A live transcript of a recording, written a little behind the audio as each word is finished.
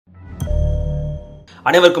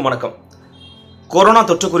அனைவருக்கும் வணக்கம். கொரோனா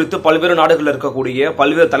தொற்று குறித்து பல்வேறு நாடுகளில் இருக்கக்கூடிய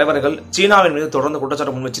பல்வேறு தலைவர்கள் சீனாவின் மீது தொடர்ந்து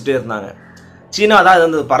குற்றச்சாட்டு முன் வச்சுட்டே இருந்தாங்க. சீனா தான் இது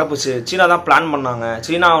வந்து பரப்புச்சு, சீனா தான் பிளான் பண்ணாங்க,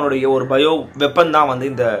 சீனாவுடைய ஒரு பயோ வெப்பன் தான் வந்து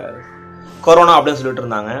இந்த கொரோனா அப்படின்னு சொல்லிட்டு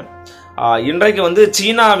இருந்தாங்க. இன்றைக்கு வந்து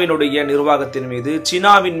சீனாவினுடைய நிர்வாகத்தின் மீது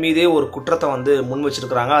சீனாவின் மீதே ஒரு குற்றத்தை வந்து முன்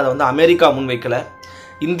வச்சிருக்கிறாங்க. அதை வந்து அமெரிக்கா முன்வைக்கல,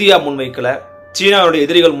 இந்தியா முன்வைக்கல, சீனாவுடைய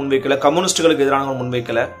எதிரிகள் முன்வைக்கல, கம்யூனிஸ்டுகளுக்கு எதிரானவர்கள்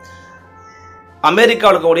முன்வைக்கல.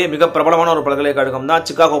 அமெரிக்காவில் இருக்கக்கூடிய மிக பிரபலமான ஒரு பல்கலைக்கழகம் தான்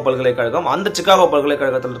சிகாகோ பல்கலைக்கழகம். அந்த சிகாகோ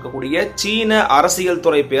பல்கலைக்கழகத்தில் இருக்கக்கூடிய சீன அரசியல்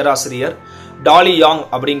துறை பேராசிரியர் டாலி யாங்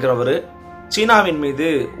அப்படிங்கிறவர் சீனாவின் மீது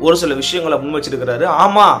ஒரு சில விஷயங்களை முன் வச்சிருக்கிறாரு.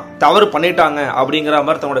 ஆமா, தவறு பண்ணிட்டாங்க அப்படிங்கிற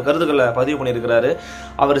மாதிரி தன்னோட கருத்துக்களை பதிவு பண்ணியிருக்கிறாரு.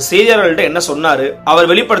 அவர் செய்தியாளர்கள்ட்ட என்ன சொன்னாரு,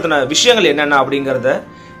 அவர் வெளிப்படுத்தின விஷயங்கள் என்னென்ன அப்படிங்கிறத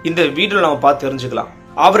இந்த வீடியோவில் நம்ம பார்த்து தெரிஞ்சுக்கலாம்.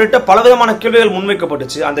 அவர்கிட்ட பலவிதமான கேள்விகள்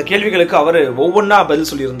முன்வைக்கப்பட்டுச்சு. அந்த கேள்விகளுக்கு அவர் ஒவ்வொன்றா பதில்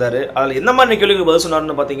சொல்லியிருந்தாரு. அதில் எந்த மாதிரி கேள்விகளுக்கு பதில்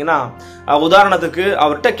சொன்னார்னு பார்த்தீங்கன்னா, உதாரணத்துக்கு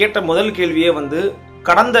அவர்கிட்ட கேட்ட முதல் கேள்வியே வந்து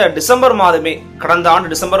கடந்த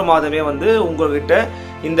ஆண்டு டிசம்பர் மாதமே வந்து உங்ககிட்ட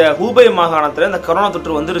இந்த ஹூபை மாகாணத்தில் இந்த கொரோனா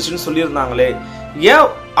தொற்று வந்துருச்சுன்னு சொல்லியிருந்தாங்களே,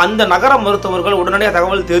 ஏன் அந்த நகர மருத்துவர்கள் உடனடியாக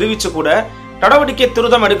தகவல் தெரிவிச்சு கூட நடவடிக்கை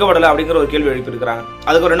துரிதம் எடுக்கப்படலை அப்படிங்கிற ஒரு கேள்வி எழுப்பியிருக்கிறாங்க.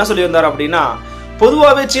 அதுக்கு அவர் என்ன சொல்லியிருந்தார் அப்படின்னா,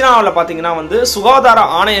 பொதுவாகவே சீனாவில் பார்த்தீங்கன்னா வந்து சுகாதார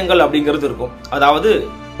ஆணையங்கள் அப்படிங்கிறது இருக்கும். அதாவது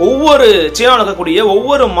ஒவ்வொரு சீனாவில் இருக்கக்கூடிய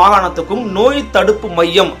ஒவ்வொரு மாகாணத்துக்கும் நோய் தடுப்பு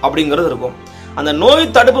மையம் அப்படிங்கிறது இருக்கும். அந்த நோய்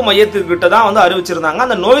தடுப்பு மையத்துக்கிட்ட தான் வந்து அறிவிச்சிருந்தாங்க.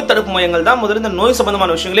 அந்த நோய் தடுப்பு மையங்கள் தான் முதல்ல இந்த நோய்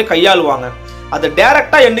சம்பந்தமான விஷயங்களே கையாளுவாங்க. அது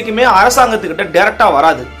டைரக்டா என்னைக்குமே அரசாங்கத்துக்கிட்ட டைரக்டா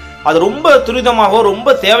வராது. அது ரொம்ப துரிதமாக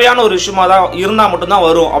ரொம்ப தேவையான ஒரு விஷயமா தான் இருந்தா மட்டும்தான்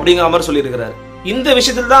வரும் அப்படிங்கிற மாதிரி சொல்லியிருக்கிறாரு. இந்த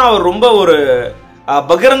விஷயத்தில் தான் அவர் ரொம்ப ஒரு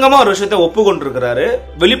பகிரங்கமா ஒரு விஷயத்தை ஒப்புக்கொண்டிருக்கிறாரு,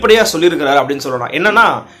 வெளிப்படையா சொல்லியிருக்கிறாரு அப்படின்னு சொல்லலாம். என்னன்னா,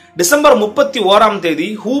 டிசம்பர் 31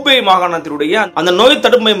 ஹூபே மாகாணத்தினுடைய அந்த நோய்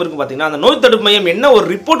தடுப்பு மையம் இருக்கு பாத்தீங்கன்னா, அந்த நோய் தடுப்பு மையம் என்ன ஒரு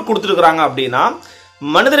ரிப்போர்ட் கொடுத்திருக்கிறாங்க அப்படின்னா,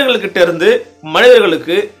 மனிதர்கள்கிட்ட இருந்து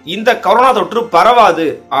மனிதர்களுக்கு இந்த கொரோனா தொற்று பரவாது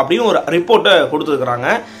அப்படின்னு ஒரு ரிப்போர்ட்டை கொடுத்திருக்கிறாங்க.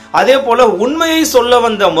 அதே போல உண்மையை சொல்ல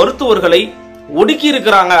வந்த மருத்துவர்களை ஒடுக்கி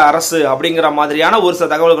இருக்கிறாங்க அரசு அப்படிங்கிற மாதிரியான ஒரு சில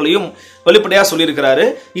தகவல்களையும் வெளிப்படையா சொல்லியிருக்கிறாரு.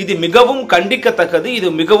 இது மிகவும் கண்டிக்கத்தக்கது, இது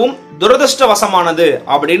மிகவும் துரதிருஷ்டவசமானது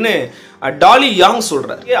அப்படின்னு டாலி யாங்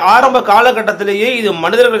சொல்றாரு. ஆரம்ப காலகட்டத்திலேயே இது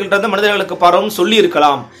மனிதர்கள்ட்ட இருந்து மனிதர்களுக்கு பரவும் சொல்லி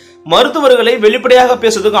இருக்கலாம், மருத்துவர்களை வெளிப்படையாக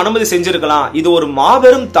பேசுவதற்கு அனுமதி செஞ்சிருக்கலாம், இது ஒரு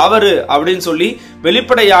மாபெரும் தவறு அப்படின்னு சொல்லி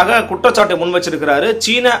வெளிப்படையாக குற்றச்சாட்டை முன் வச்சிருக்கிறாரு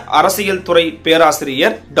சீன அரசியல் துறை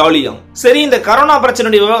பேராசிரியர் டாலி யாங். சரி, இந்த கரோனா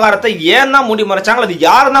பிரச்சனையுடைய விவகாரத்தை ஏன் தான் மூடி மறைச்சாங்க, அது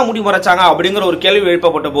யார் தான் மூடி மறைச்சாங்க அப்படிங்கிற ஒரு கேள்வி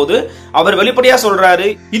எழுப்பப்பட்ட போது அவர் வெளிப்படையா சொல்றாரு,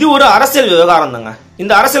 இது ஒரு அரசியல் விவகாரம் தாங்க,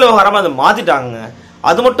 இந்த அரசியல் விவகாரம் அதை மாத்திட்டாங்க.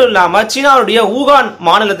 அது மட்டும் இல்லாம சீனாவுடைய ஊகான்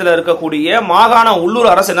மாநிலத்தில் இருக்கக்கூடிய மாகாண உள்ளூர்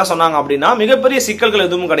அரசு என்ன சொன்னாங்க அப்படின்னா, மிகப்பெரிய சிக்கல்கள்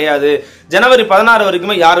எதுவும் கிடையாது, ஜனவரி 16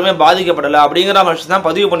 வரைக்குமே யாருமே பாதிக்கப்படலை அப்படிங்கிற விஷயம் தான்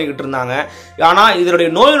பதிவு பண்ணிக்கிட்டு இருந்தாங்க. ஆனா இதனுடைய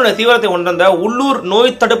நோயினுடைய தீவிரத்தை உணர்ந்த உள்ளூர்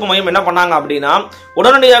நோய் தடுப்பு மையம் என்ன பண்ணாங்க அப்படின்னா,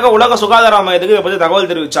 உடனடியாக உலக சுகாதார மையத்துக்கு இதை பற்றி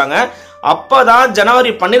தகவல் தெரிவிச்சாங்க. அப்பதான்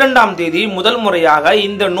ஜனவரி 12 முதல் முறையாக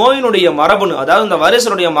இந்த நோயினுடைய மரபணு, அதாவது இந்த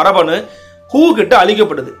வைரஸினுடைய மரபணு ஹூ கிட்ட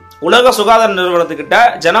அளிக்கப்படுது. உலக சுகாதார நிறுவனத்துக்கிட்ட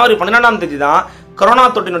ஜனவரி 12 தான் கொரோனா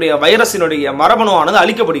தொற்றினுடைய வைரஸினுடைய மரபணுவானது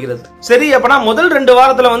அளிக்கப்படுகிறது. சரி, அப்பனா முதல் 2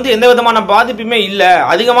 வாரத்துல வந்து எந்த விதமான பாதிப்புமே இல்ல,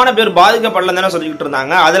 அதிகமான பேர் பாதிக்கப்படலன்னு சொல்லிட்டு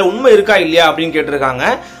இருந்தாங்க, அதுல உண்மை இருக்கா இல்லையா அப்படின்னு கேட்டிருக்காங்க.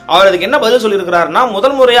 அவர் அதுக்கு என்ன பதில் சொல்லியிருக்கிறாருன்னா,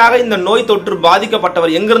 முதல் முறையாக இந்த நோய் தொற்று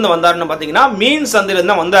பாதிக்கப்பட்டவர் எங்கிருந்து வந்தாருன்னு பாத்தீங்கன்னா மீன்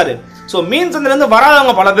சந்தையிலிருந்து தான் வந்தாரு. சோ மீன் சந்தையிலிருந்து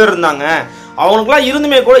வராதவங்க பல பேர் இருந்தாங்க, அவங்களுக்குலாம்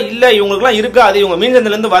இருந்துமே கூட இல்ல இவங்களுக்குலாம் இருக்காது, இவங்க மீன்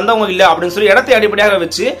சந்தையில இருந்து வந்தவங்க இல்ல அப்படின்னு சொல்லி இடத்தை அடிப்படையாக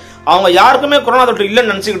வச்சு அவங்க யாருக்குமே கொரோனா தொற்று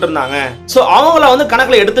இல்லைன்னு நினைச்சுக்கிட்டு இருந்தாங்க. சோ அவங்கள வந்து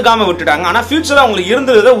கணக்குல எடுத்துக்காம விட்டுட்டாங்க. ஆனா ஃபியூச்சர்ல அவங்களுக்கு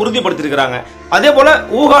இருந்ததை உறுதிப்படுத்திருக்காங்க. அதே போல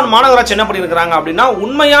ஊகான் மாநகராட்சி என்ன பண்ணிருக்காங்க அப்படின்னா,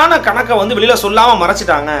 உண்மையான கணக்கை வந்து வெளியில சொல்லாம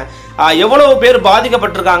மறைச்சிட்டாங்க. எவ்வளவு பேர்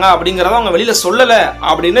பாதிக்கப்பட்டிருக்காங்க அப்படிங்கறத அவங்க வெளியில சொல்லல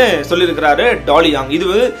அப்படின்னு சொல்லியிருக்கிறாரு டாலி யாங். இது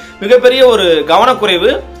மிகப்பெரிய ஒரு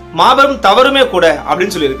கவனக்குறைவு, மாபெரும் தவறுமே கூட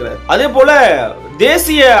அப்படின்னு சொல்லி இருக்கிறார். அதே போல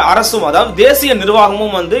தேசிய அரசும், அதாவது தேசிய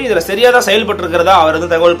நிர்வாகமும் வந்து இதுல சரியாதான் செயல்பட்டு இருக்கிறதா அவர்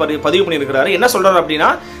வந்து தகவல் பதிவு பண்ணியிருக்கிறாரு. என்ன சொல்றாரு அப்படின்னா,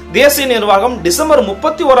 தேசிய நிர்வாகம் டிசம்பர்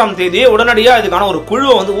 31 உடனடியா இதுக்கான ஒரு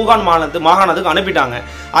குழுவை வந்து ஊகான் மாகாணத்துக்கு அனுப்பிட்டாங்க.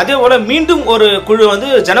 அதே போல மீண்டும் ஒரு குழு வந்து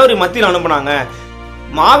ஜனவரி மத்தியில் அனுப்புனாங்க.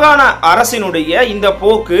 மாகாண அரசினுடைய இந்த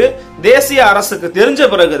போக்கு தேசிய அரசுக்கு தெரிஞ்ச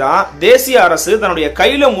பிறகுதான் தேசிய அரசு தன்னுடைய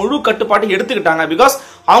கையில முழு கட்டுப்பாட்டை எடுத்துக்கிட்டாங்க. பிகாஸ்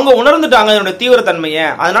அவங்க உணர்ந்துட்டாங்க இதனுடைய தீவிரத்தன்மையை.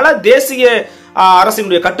 அதனால தேசிய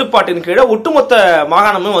அரசினுடைய கட்டுப்பாட்டின் கீழே ஒட்டுமொத்த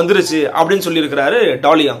மாகாணமும் வந்துருச்சு அப்படின்னு சொல்லி இருக்கிறாரு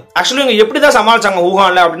டாலி யாங். ஆக்சுவலி இவங்க எப்படிதான் சமாளிச்சாங்க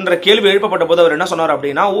ஊகான்ல அப்படின்ற கேள்வி எழுப்பப்பட்ட போது அவர் என்ன சொன்னார்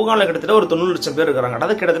அப்படின்னா, ஊகான்ல கிட்டத்தட்ட ஒரு 90 லட்சம் பேர் இருக்காங்க,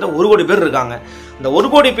 அதாவது கிட்டத்தட்ட 1 கோடி பேர் இருக்காங்க. இந்த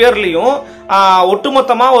 1 கோடி பேர்லயும்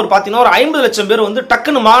ஒட்டுமொத்தமா ஒரு பாத்தீங்கன்னா ஒரு 50 லட்சம் பேர் வந்து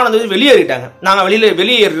டக்குன்னு மாகாணத்தை வெளியேறிட்டாங்க. நாங்க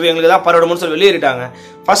வெளியேறோம், எங்களுக்கு ஏதாவது பரவணும்னு சொல்லி வெளியேறிட்டாங்க.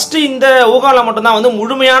 ஃபர்ஸ்ட் இந்த ஊகான்ல மட்டும்தான் வந்து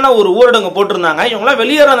முழுமையான ஒரு ஊரடங்கு போட்டிருந்தாங்க. இவங்களாம்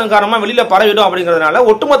வெளியேறதன் காரணமா வெளியில பரவிடும் அப்படிங்கிறதுனால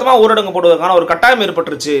ஒட்டுமொத்தமா ஊரடங்கு போடுவதற்கான ஒரு கட்டாயம்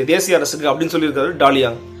ஏற்பட்டுருச்சு தேசிய அரசுக்கு அப்படின்னு சொல்லியிருக்காரு டாலி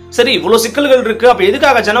யாங். சரி, இவ்வளவு சிக்கல்கள் இருக்கு. அப்ப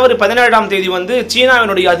எதுக்காக ஜனவரி 17ஆம் தேதி வந்து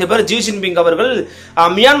சீனாவினுடைய அதிபர் ஜி ஜின்பிங் அவர்கள்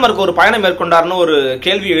மியான்மருக்கு ஒரு பயணம் மேற்கொண்டார்னு ஒரு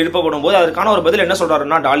கேள்வி எழுப்பப்படும் போது அதற்கான ஒரு பதில் என்ன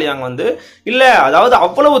சொல்றாருன்னா, டாலியாங் வந்து இல்ல, அதாவது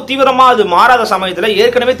அவ்வளவு தீவிரமா அது மாறாத சமயத்துல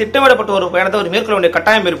ஏற்கனவே திட்டமிடப்பட்ட ஒரு பயணத்தை ஒரு மேற்கொள்ள வேண்டிய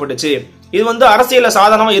கட்டாயம் ஏற்பட்டுச்சு. இது வந்து அரசியல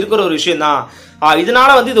சாதாரணமா இருக்கிற ஒரு விஷயம் தான்.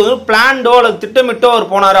 இதனால வந்து இது வந்து பிளான்டோ அல்லது திட்டமிட்டோ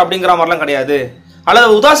அவர் போனாரு அப்படிங்கிற மாதிரிலாம் கிடையாது,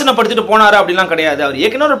 அல்லது உதாசீனப்படுத்திட்டு போனாரு அப்படிலாம் கிடையாது. அவர்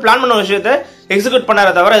ஏற்கனவே ஒரு பிளான் பண்ண விஷயத்தை எக்ஸிக்யூட்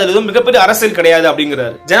பண்ணாரே தவிர அதுல எதுவும் மிகப்பெரிய அரசியல் கிடையாது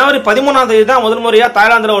அப்படிங்கிறாரு. ஜனவரி 13ஆம் தேதி தான் முதல் முறையா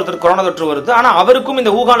தாய்லாந்துல ஒருத்தர் கொரோனா தொற்று வருது. ஆனா அவருக்கும்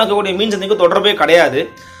இந்த ஊகானுக்கு இருக்கக்கூடிய மீன் சந்தைக்கும் தொடர்பே கிடையாது.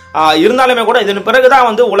 இருந்தாலுமே கூட இதன் பிறகுதான்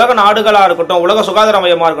வந்து உலக நாடுகளா இருக்கட்டும், உலக சுகாதார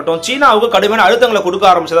மையமா இருக்கட்டும், சீனாவுக்கு கடுமையான அழுத்தங்களை கொடுக்க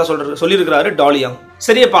ஆரம்பிச்சதா சொல்லியிருக்கிறாரு டாலியாங்.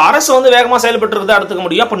 சரி, இப்ப அரசு வந்து வேகமா செயல்பட்டு இருக்கதா எடுத்துக்க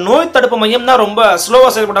முடியும். அப்ப நோய் தடுப்பு மையம் தான் ரொம்ப ஸ்லோவா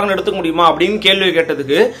செயல்பட்டாங்கன்னு எடுத்துக்க முடியுமா அப்படின்னு கேள்வி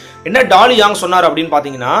கேட்டதுக்கு என்ன டாலியாங் சொன்னார் அப்படின்னு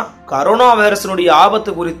பாத்தீங்கன்னா, கரோனா வைரஸினுடைய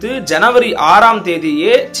ஆபத்து குறித்து ஜனவரி 6ஆம்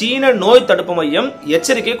தேதியே சீன நோய் தடுப்பு மையம்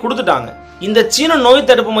எச்சரிக்கை கொடுத்துட்டாங்க. இந்த சீன நோய்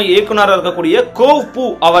தடுப்பு மைய இயக்குநராக இருக்கக்கூடிய கோவ் பூ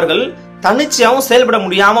அவர்கள் தன்னிச்சையாகவும் செயல்பட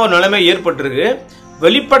முடியாம ஒரு நிலைமை ஏற்பட்டிருக்கு.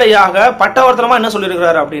 வெளிப்படையாக பட்டவர்த்தனமா என்ன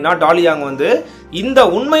சொல்லியிருக்கிறாரு அப்படின்னா, டாலியாங் வந்து இந்த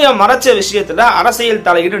உண்மையை மறைச்ச விஷயத்துல அரசியல்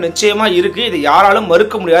தலையீடு நிச்சயமா இருக்கு, இதை யாராலும்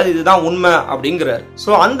மறுக்க முடியாது, இதுதான் உண்மை அப்படிங்கிறார். சோ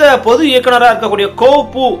அந்த பொது இயக்குனராக இருக்கக்கூடிய கோவ்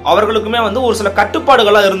பூ அவர்களுக்குமே வந்து ஒரு சில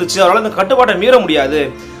கட்டுப்பாடுகளா இருந்துச்சு, அவரால் இந்த கட்டுப்பாட்டை மீற முடியாது.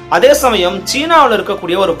 அதே சமயம் சீனாவில்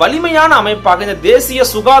இருக்கக்கூடிய ஒரு வலிமையான அமைப்பாக இந்த தேசிய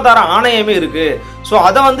சுகாதார ஆணையமே இருக்கு. சோ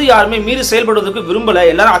அதை வந்து யாருமே மீறி செயல்படுவதற்கு விரும்பல,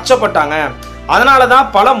 எல்லாரும் அச்சப்பட்டாங்க.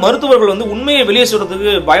 அதனாலதான் பல மருத்துவர்கள் வந்து உண்மையை வெளியே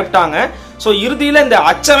சொல்றதுக்கு பயப்பட்டாங்க. சோ இறுதியில இந்த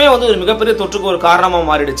அச்சமே வந்து ஒரு மிகப்பெரிய தொற்றுக்கு ஒரு காரணமா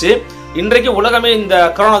மாறிடுச்சு. இன்றைக்கு உலகமே இந்த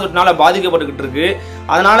கொரோனா தொற்றினால பாதிக்கப்பட்டுக்கிட்டு இருக்கு.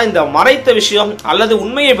 அதனால இந்த மறைத்த விஷயம் அல்லது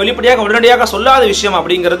உண்மையை வெளிப்படையாக உடனடியாக சொல்லாத விஷயம்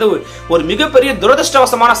அப்படிங்கிறது ஒரு மிகப்பெரிய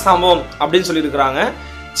துரதிருஷ்டவசமான சம்பவம் அப்படின்னு சொல்லியிருக்கிறாங்க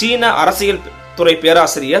சீன அரசியல் துறை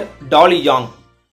பேராசிரியர் டாலியாங்.